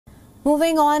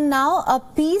Moving on now, a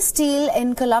peace deal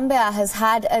in Colombia has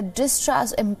had a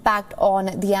disastrous impact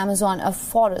on the Amazon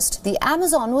forest. The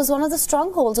Amazon was one of the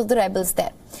strongholds of the rebels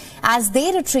there. As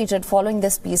they retreated following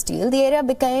this peace deal, the area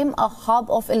became a hub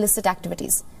of illicit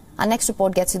activities. Our next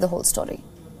report gets you the whole story.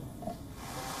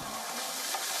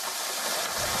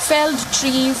 Felled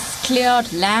trees,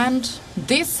 cleared land.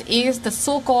 This is the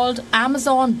so-called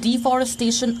Amazon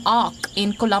deforestation arc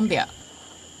in Colombia.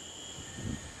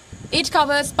 It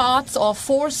covers parts of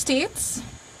 4 states.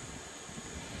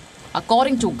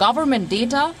 According to government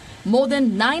data, more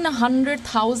than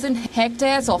 900,000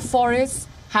 hectares of forests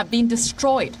have been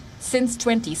destroyed since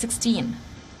 2016.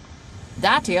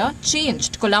 That year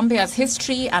changed Colombia's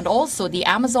history and also the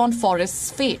Amazon forest's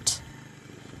fate.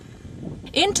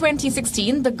 In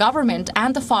 2016, the government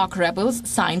and the FARC rebels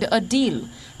signed a deal,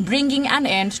 bringing an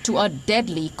end to a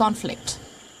deadly conflict.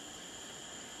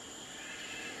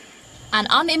 An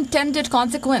unintended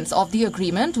consequence of the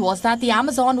agreement was that the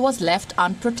Amazon was left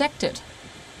unprotected.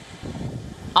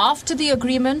 After the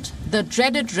agreement, the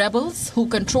dreaded rebels who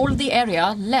controlled the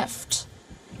area left.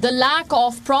 The lack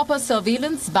of proper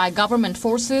surveillance by government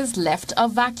forces left a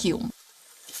vacuum.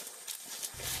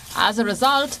 As a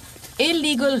result,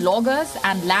 illegal loggers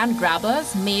and land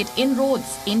grabbers made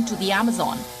inroads into the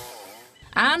Amazon.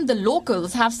 And the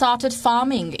locals have started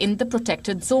farming in the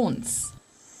protected zones.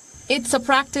 It's a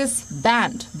practice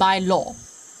banned by law.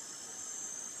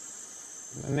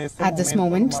 At this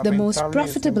moment, the most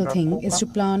profitable thing is to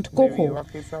plant cocoa,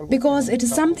 because it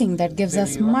is something that gives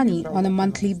us money on a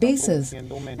monthly basis,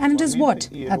 and it is what,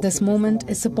 at this moment,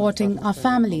 is supporting our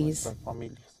families.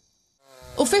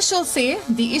 Officials say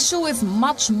the issue is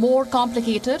much more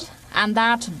complicated and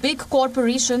that big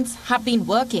corporations have been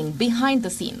working behind the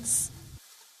scenes.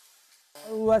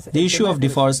 The issue of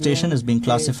deforestation is being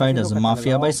classified as a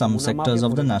mafia by some sectors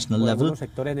of the national level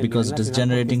because it is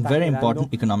generating very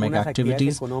important economic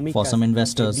activities for some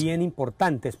investors.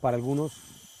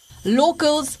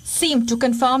 Locals seem to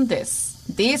confirm this.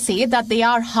 They say that they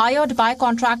are hired by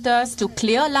contractors to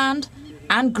clear land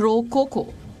and grow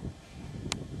cocoa.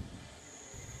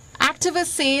 Activists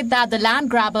say that the land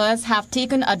grabbers have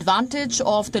taken advantage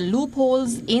of the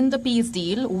loopholes in the peace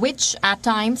deal, which at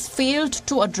times failed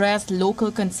to address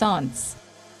local concerns.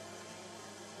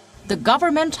 The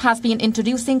government has been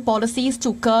introducing policies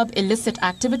to curb illicit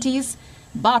activities,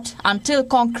 but until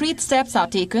concrete steps are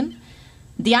taken,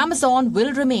 the Amazon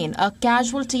will remain a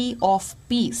casualty of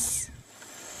peace.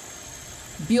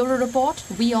 Bureau Report,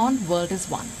 WION World is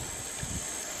One.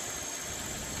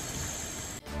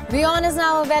 WION is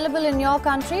now available in your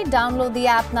country. Download the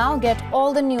app now. Get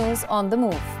all the news on the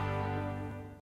move.